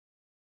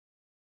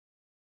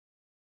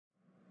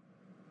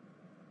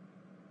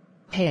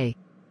Hey,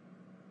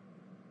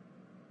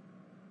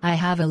 I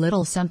have a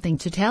little something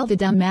to tell the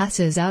dumb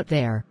masses out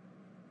there.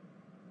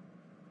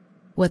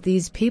 What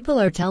these people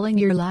are telling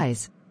you're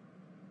lies.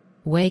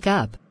 Wake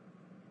up.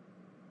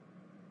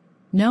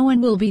 No one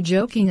will be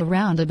joking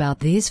around about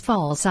these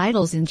false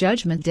idols in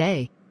Judgment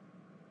Day.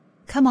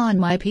 Come on,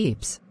 my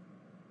peeps.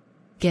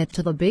 Get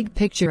to the big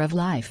picture of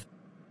life.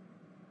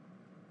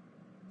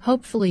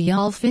 Hopefully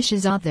y'all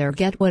fishes out there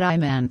get what I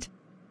meant.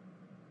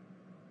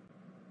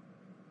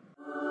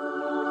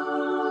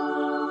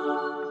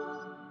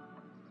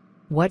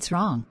 What's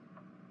wrong?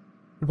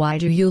 Why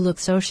do you look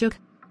so shook?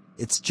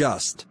 It's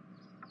just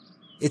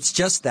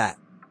that.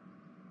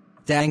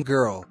 Dang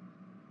girl.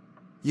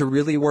 You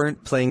really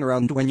weren't playing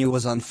around when you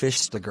was on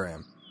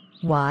Fishstagram.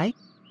 Why?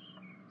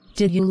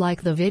 Did you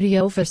like the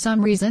video for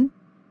some reason?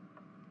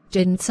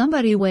 Didn't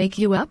somebody wake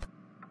you up?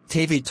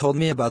 Tavy told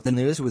me about the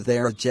news with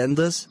their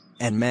agendas,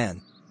 and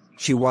man,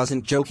 she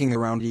wasn't joking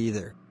around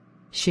either.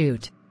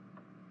 Shoot.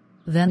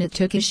 Then it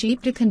took a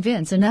sheep to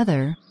convince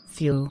another.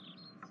 Phew.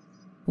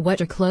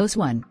 What a close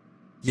one.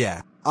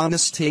 Yeah,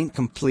 honesty ain't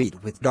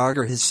complete with Dog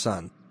or his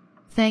son.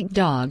 Thank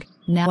Dog,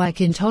 now I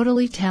can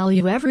totally tell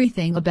you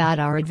everything about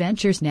our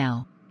adventures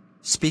now.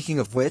 Speaking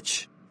of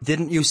which,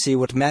 didn't you see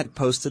what Matt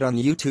posted on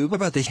YouTube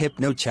about the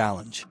hypno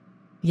challenge?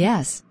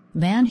 Yes,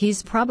 man,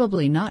 he's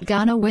probably not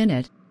gonna win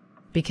it.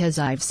 Because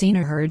I've seen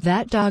or heard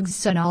that Dog's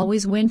son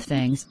always win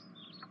things.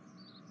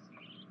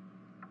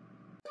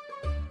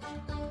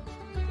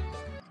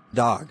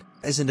 Dog,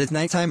 isn't it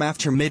nighttime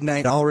after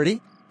midnight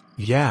already?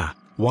 Yeah,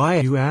 why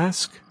you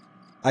ask?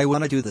 I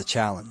wanna do the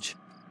challenge.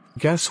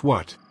 Guess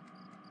what?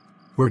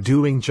 We're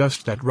doing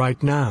just that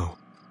right now.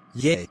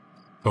 Yay.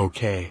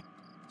 Okay.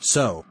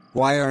 So,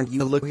 why aren't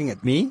you looking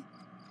at me?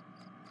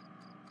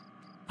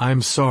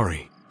 I'm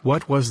sorry,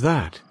 what was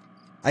that?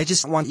 I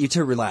just want you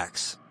to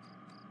relax.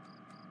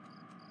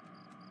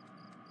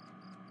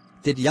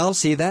 Did y'all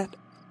see that?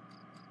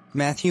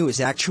 Matthew is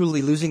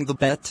actually losing the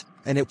bet,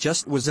 and it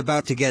just was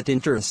about to get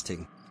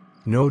interesting.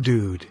 No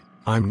dude,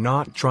 I'm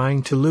not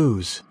trying to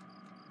lose.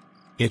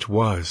 It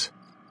was.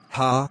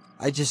 Ha,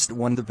 I just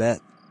won the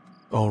bet.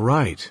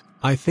 Alright,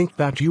 I think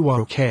that you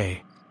are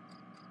okay.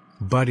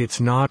 But it's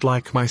not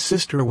like my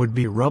sister would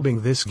be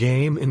rubbing this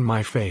game in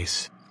my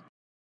face.